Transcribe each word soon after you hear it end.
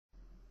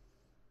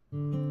It's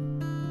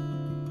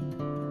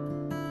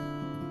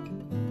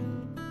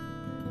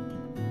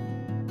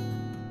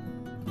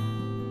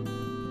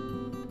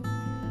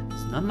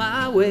not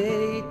my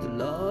way to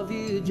love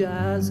you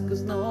just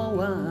 'cause no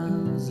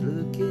one's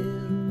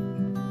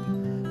looking.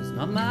 It's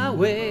not my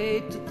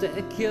way to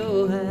take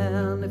your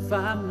hand if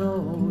I'm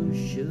not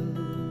sure.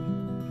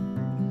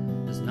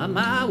 It's not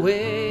my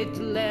way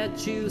to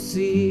let you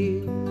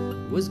see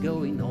what's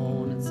going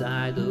on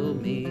inside of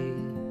me.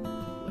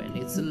 When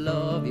it's a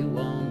love you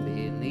won't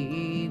be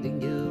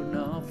needing, you're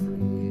not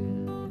free.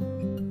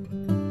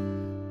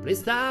 Please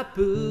stop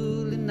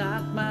pulling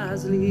at my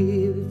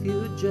sleeve if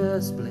you're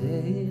just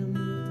playing.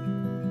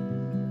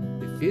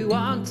 If you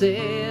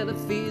wanted the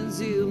feelings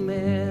you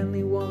made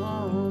me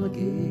want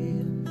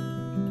again.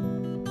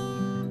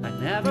 I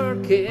never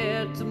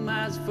cared too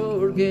much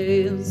for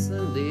games,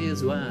 and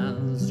these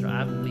ones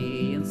drive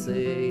me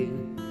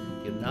insane.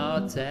 You're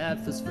not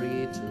half as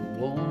free to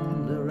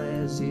wander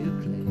as you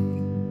claim.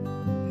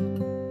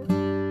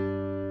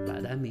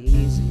 But I'm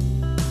easy,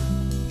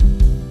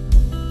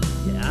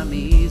 yeah, I'm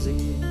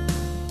easy.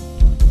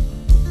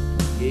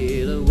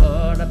 Hear the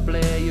word, I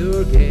play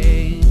your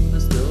game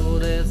as though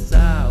that's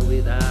how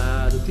it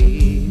ought to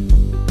be,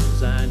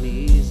 because I'm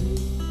easy.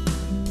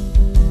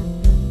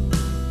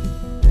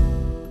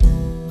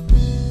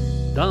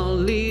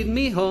 Don't lead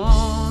me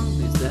on,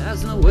 if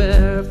there's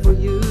nowhere for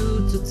you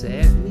to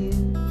take me.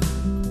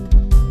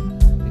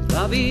 If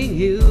loving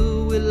you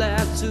will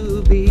have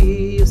to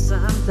be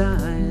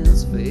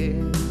sometimes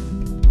fair.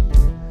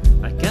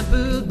 I can't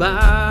put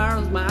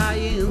bars on my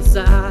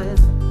inside.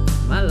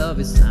 My love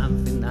is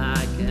something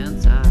I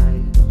can't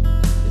hide.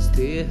 It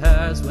still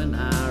hurts when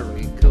I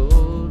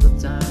recall the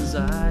times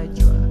I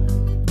tried.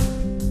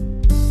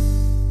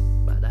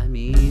 But I'm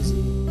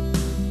easy,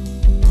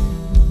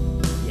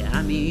 yeah,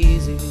 I'm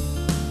easy.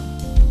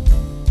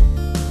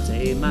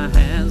 Take my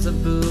hands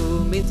and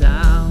pull me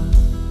down.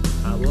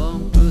 I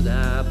won't put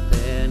up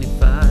any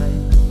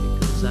fight,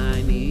 because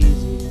I'm easy.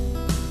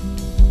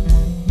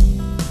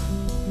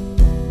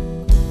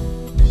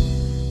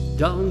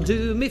 Don't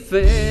do me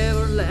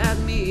favor, let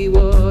me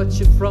watch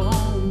you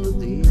from the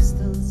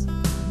distance.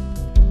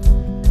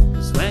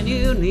 'Cause when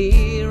you're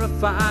near I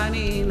find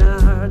it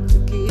hard to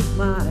keep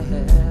my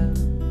head.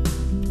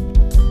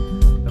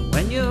 And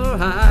when your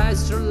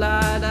eyes are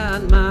light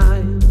on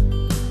mine,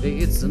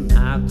 it's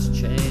enough to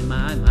change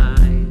my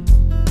mind.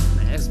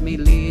 Makes me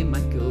leave my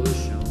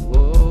cushion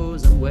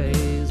walls and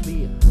ways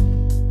behind.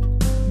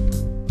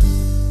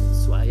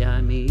 That's why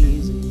I'm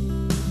easy,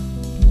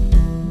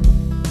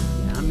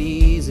 yeah, I'm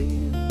easy.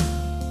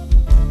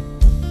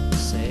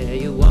 Say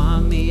you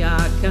want me,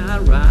 I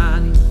can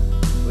run it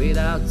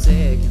without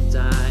taking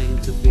time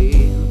to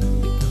feel,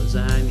 because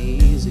I'm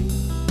easy,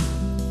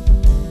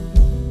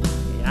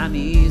 yeah, I'm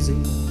easy.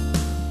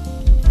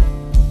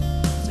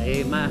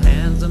 Take my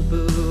hands and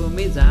pull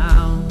me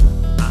down.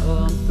 I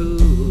won't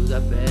put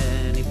up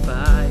any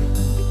fight,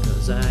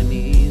 because I'm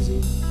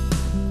easy,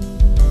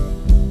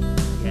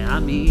 yeah,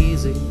 I'm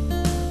easy.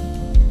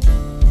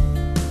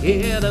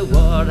 Hear the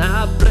word,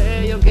 I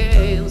play your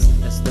games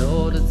as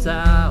though that's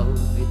how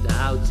it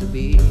ought to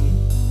be.